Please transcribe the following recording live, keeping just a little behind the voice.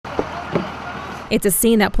It's a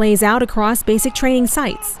scene that plays out across basic training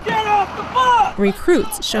sites. Get off the bus!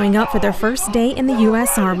 Recruits showing up for their first day in the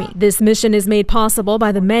U.S. Army. This mission is made possible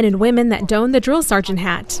by the men and women that don the drill sergeant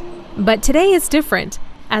hat. But today is different.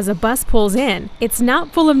 As a bus pulls in, it's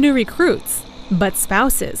not full of new recruits, but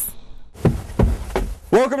spouses.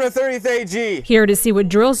 Welcome to 30th AG. Here to see what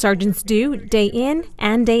drill sergeants do day in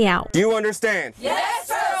and day out. Do you understand? Yes,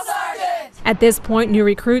 drill sergeant! At this point, new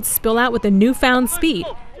recruits spill out with a newfound speed.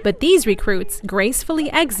 But these recruits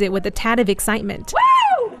gracefully exit with a tad of excitement.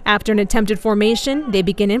 Woo! After an attempted formation, they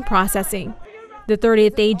begin in processing. The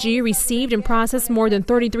 30th AG received and processed more than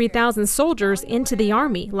 33,000 soldiers into the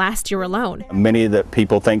Army last year alone. Many of the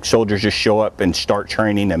people think soldiers just show up and start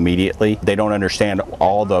training immediately. They don't understand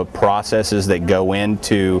all the processes that go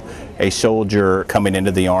into a soldier coming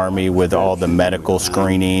into the Army with all the medical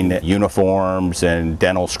screening, uniforms and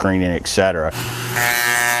dental screening, etc.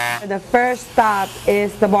 The first stop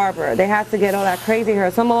is the barber. They have to get all that crazy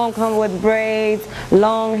hair. Some of them come with braids,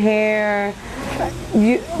 long hair,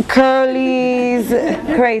 curlies,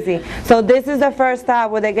 crazy. So this is the first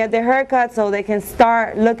stop where they get their haircut so they can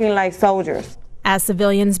start looking like soldiers. As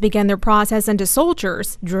civilians begin their process into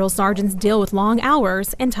soldiers, drill sergeants deal with long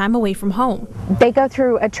hours and time away from home. They go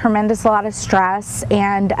through a tremendous lot of stress,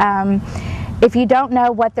 and if you don't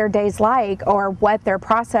know what their day's like or what their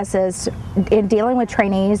process is in dealing with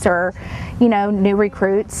trainees or, new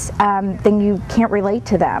recruits, then you can't relate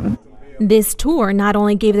to them. This tour not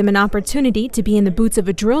only gave them an opportunity to be in the boots of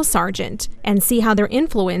a drill sergeant and see how their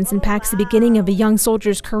influence impacts the beginning of a young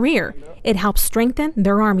soldier's career, it helps strengthen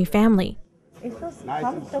their Army family. It feels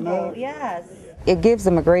comfortable, yes. It gives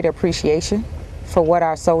them a greater appreciation for what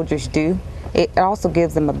our soldiers do. It also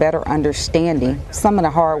gives them a better understanding some of the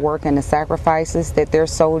hard work and the sacrifices that their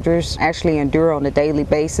soldiers actually endure on a daily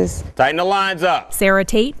basis. Tighten the lines up.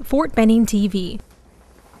 Tate, Fort Benning TV.